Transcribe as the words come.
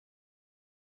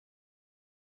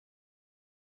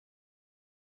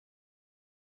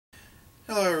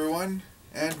Hello everyone,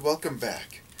 and welcome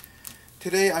back.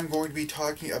 Today I'm going to be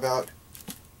talking about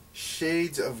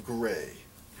Shades of Grey.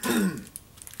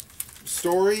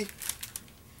 Story?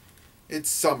 It's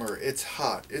summer, it's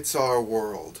hot, it's our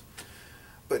world.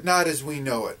 But not as we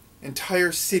know it.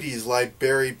 Entire cities lie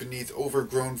buried beneath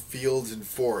overgrown fields and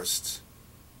forests.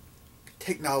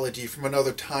 Technology from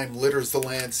another time litters the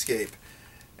landscape,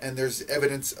 and there's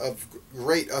evidence of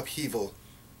great upheaval.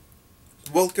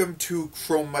 Welcome to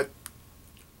Chromatasia,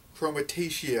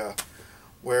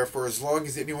 where for as long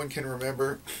as anyone can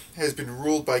remember, has been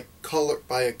ruled by a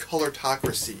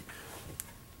colortocracy.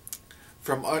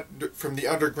 From the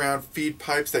underground feed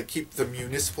pipes that keep the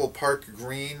municipal park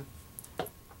green,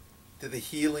 to the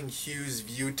healing hues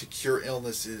viewed to cure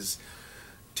illnesses,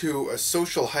 to a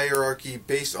social hierarchy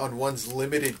based on one's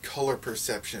limited color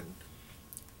perception.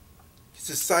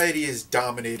 Society is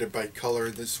dominated by color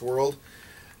in this world.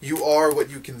 You are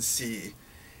what you can see.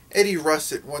 Eddie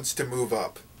Russet wants to move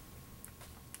up.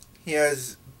 He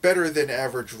has better than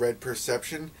average red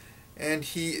perception, and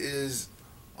he is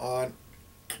on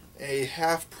a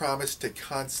half promise to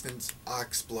Constance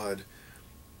Oxblood,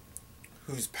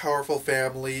 whose powerful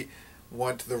family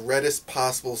want the reddest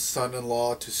possible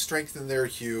son-in-law to strengthen their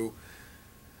hue.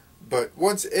 But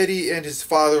once Eddie and his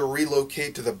father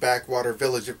relocate to the backwater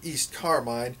village of East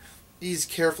Carmine, these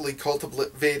carefully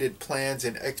cultivated plans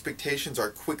and expectations are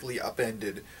quickly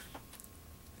upended.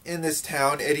 In this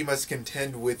town, Eddie must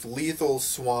contend with lethal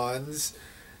swans,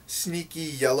 sneaky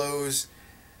yellows,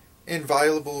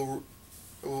 inviolable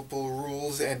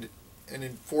rules, and an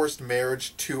enforced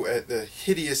marriage to the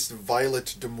hideous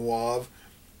Violet de Mauve.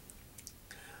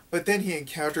 But then he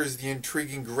encounters the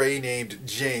intriguing Grey named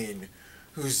Jane,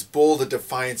 whose bold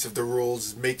defiance of the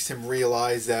rules makes him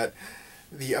realize that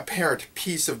the apparent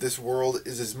peace of this world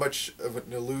is as much of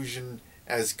an illusion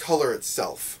as color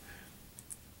itself.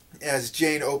 As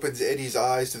Jane opens Eddie's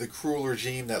eyes to the cruel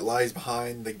regime that lies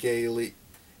behind the gaily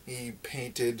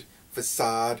painted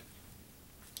facade,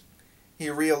 he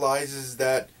realizes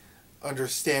that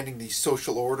understanding the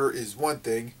social order is one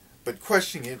thing, but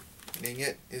questioning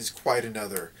it is quite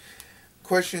another.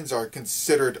 Questions are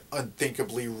considered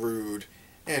unthinkably rude,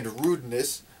 and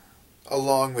rudeness,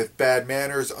 along with bad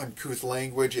manners, uncouth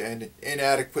language, and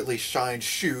inadequately shined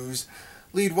shoes,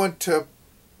 lead one to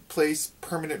place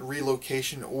permanent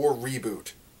relocation or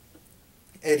reboot.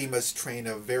 Eddie must train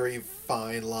a very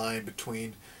fine line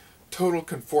between total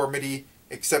conformity,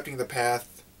 accepting the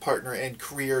path, partner, and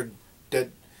career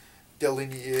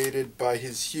delineated by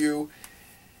his hue,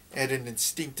 and an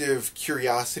instinctive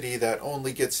curiosity that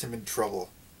only gets him in trouble.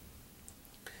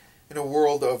 In a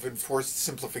world of enforced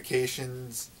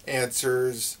simplifications,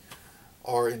 answers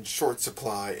are in short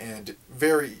supply, and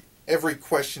every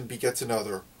question begets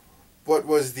another. What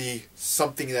was the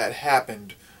something that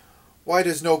happened? Why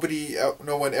does no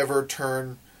one ever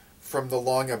turn from the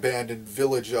long-abandoned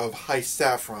village of High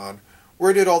Saffron?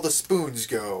 Where did all the spoons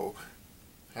go?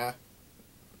 Huh?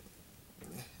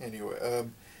 Anyway,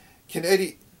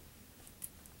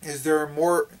 is there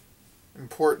more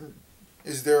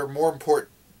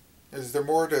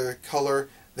to color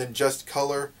than just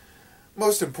color?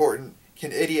 Most important,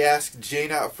 can Eddie ask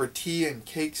Jane out for tea and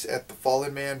cakes at the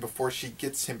Fallen Man before she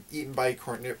gets him eaten by a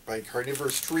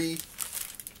carnivorous tree?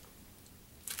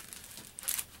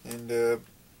 And,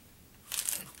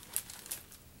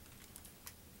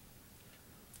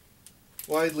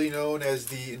 widely known as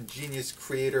the ingenious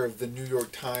creator of the New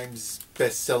York Times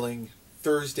best-selling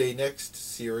Thursday Next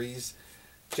series,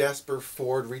 Jasper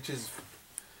Fforde reaches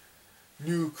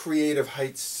new creative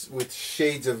heights with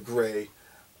Shades of Grey.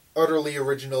 Utterly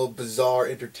original, bizarre,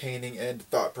 entertaining, and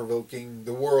thought-provoking,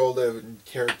 the world and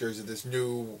characters of this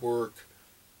new work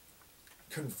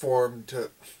confirm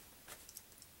to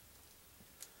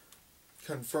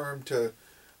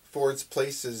Ford's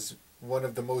place as one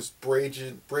of the most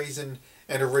brazen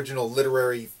and original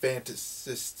literary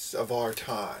fantasists of our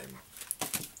time.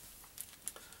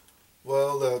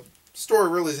 Well, the story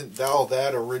really isn't all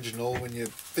that original when you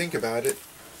think about it.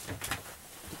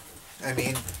 I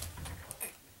mean,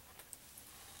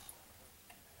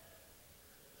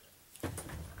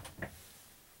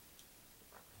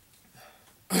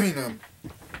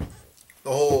 the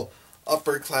whole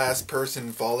upper class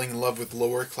person falling in love with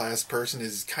lower class person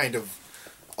is kind of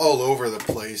all over the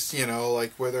place,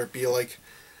 like whether it be like,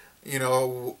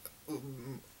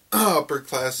 upper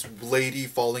class lady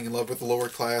falling in love with a lower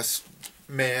class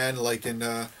man, like in,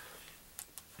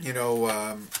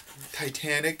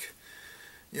 Titanic,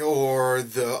 or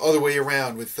the other way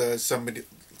around with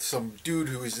some dude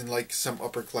who is in like some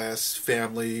upper class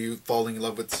family falling in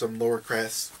love with some lower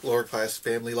class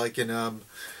family, like in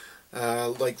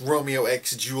like Romeo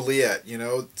x Juliet. You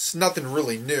know, it's nothing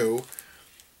really new.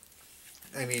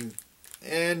 I mean,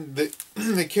 and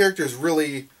the characters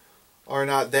really are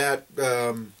not that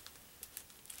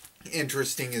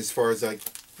interesting as far as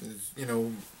you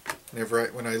know,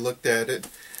 when I looked at it.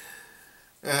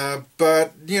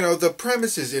 But you know, the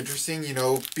premise is interesting. You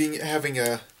know, having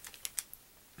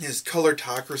his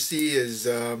colortocracy is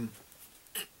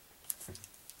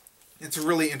it's a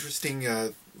really interesting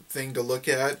thing to look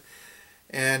at,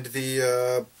 and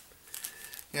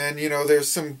and you know, there's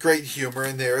some great humor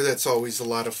in there. That's always a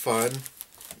lot of fun.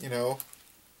 You know,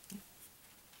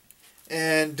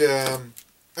 and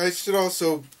I should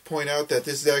also point out that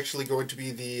this is actually going to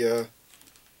be the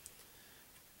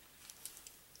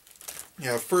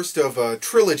first of a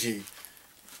trilogy.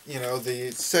 You know,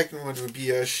 the second one would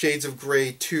be Shades of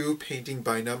Grey 2, Painting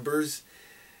by Numbers,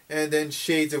 and then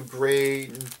Shades of Grey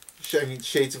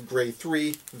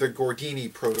 3, The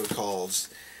Gordini Protocols.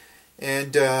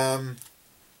 And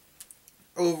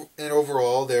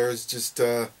overall, there's just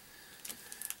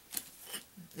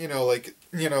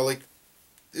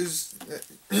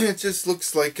it just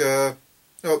looks like I'm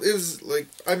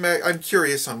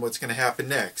curious on what's going to happen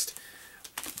next.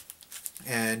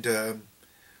 And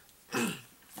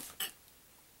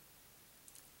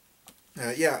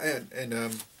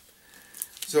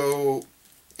so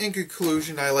in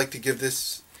conclusion, I like to give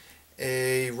this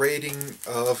a rating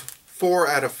of 4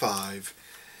 out of 5.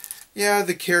 Yeah,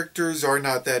 the characters are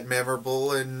not that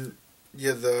memorable, and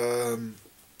yeah, the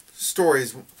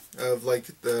stories of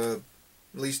at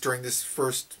least during this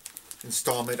first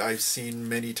installment, I've seen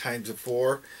many times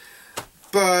before.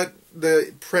 But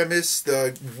the premise,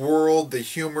 the world, the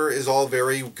humor is all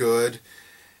very good,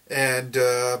 and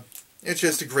it's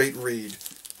just a great read.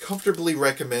 Comfortably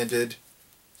recommended.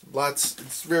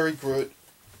 It's very good,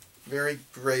 very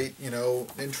great. You know,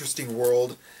 interesting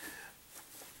world.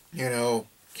 You know,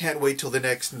 can't wait till the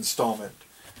next installment.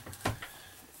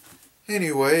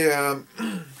 Anyway,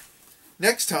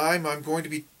 next time I'm going to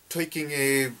be taking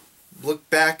a look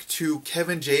back to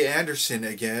Kevin J. Anderson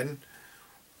again,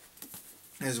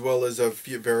 as well as a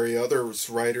few very other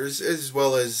writers, as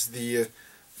well as the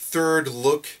third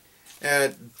look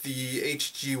at the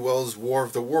H.G. Wells War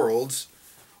of the Worlds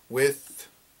with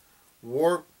the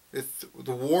War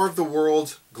of the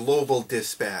Worlds Global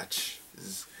Dispatch.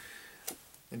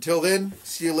 Until then,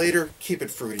 see you later. Keep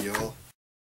it fruity, y'all.